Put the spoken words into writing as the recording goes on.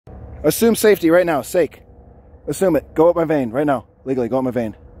Assume safety right now. Sake. Assume it. Go up my vein right now. Legally, go up my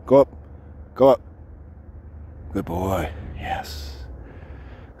vein. Go up. Go up. Good boy. Yes.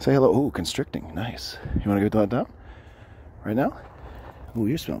 Say hello. Ooh, constricting. Nice. You want to go that down? Right now? Ooh,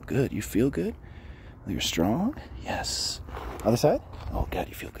 you smell good. You feel good? You're strong? Yes. Other side? Oh, God,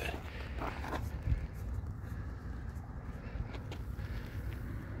 you feel good.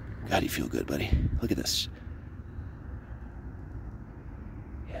 God, you feel good, buddy. Look at this.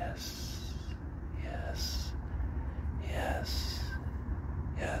 Yes. Yes. Yes.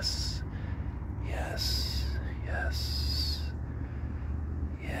 Yes. Yes. Yes.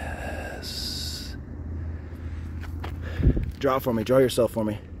 Yes. Draw for me. Draw yourself for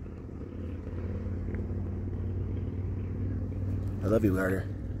me. I love you, Carter.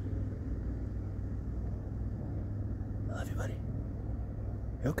 I love you, buddy.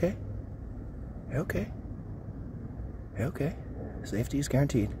 You okay? You okay? You okay? Safety is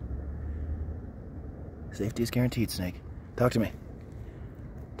guaranteed. Safety is guaranteed, Snake. Talk to me.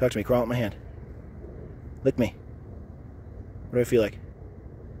 Talk to me. Crawl up my hand. Lick me. What do I feel like?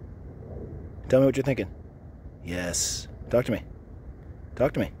 Tell me what you're thinking. Yes. Talk to me.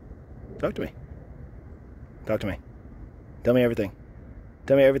 Talk to me. Talk to me. Talk to me. Tell me everything.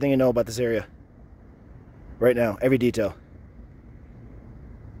 Tell me everything you know about this area. Right now. Every detail.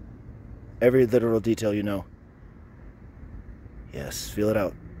 Every literal detail you know. Yes. Feel it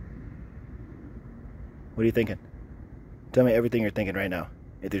out. What are you thinking? Tell me everything you're thinking right now.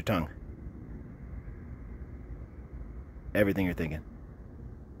 With your tongue. Everything you're thinking.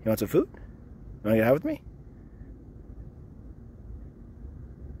 You want some food? You want to get high with me?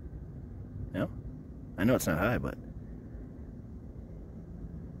 No? I know it's not high, but...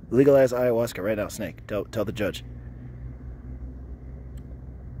 Legalize ayahuasca right now, Snake. Tell the judge.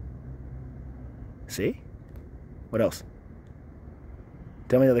 See? What else?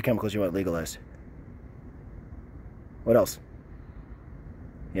 Tell me the other chemicals you want legalized. What else?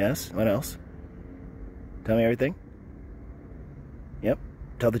 Yes? What else? Tell me everything? Yep.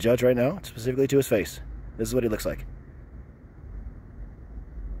 Tell the judge right now, specifically to his face. This is what he looks like.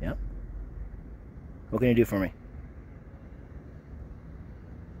 Yep. What can you do for me?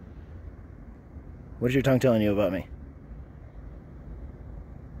 What is your tongue telling you about me?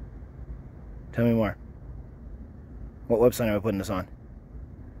 Tell me more. What website am I putting this on?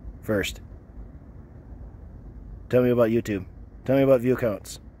 First. Tell me about YouTube. Tell me about view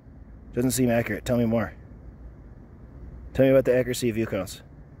counts. Doesn't seem accurate. Tell me more. Tell me about the accuracy of view counts.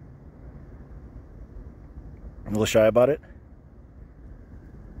 I'm a little shy about it.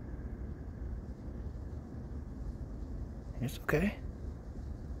 It's okay.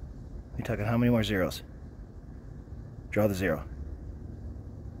 You're talking how many more zeros? Draw the zero.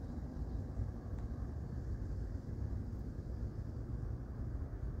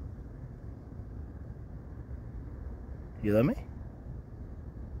 You love me?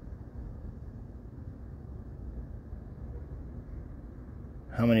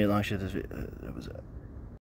 How many long should this be?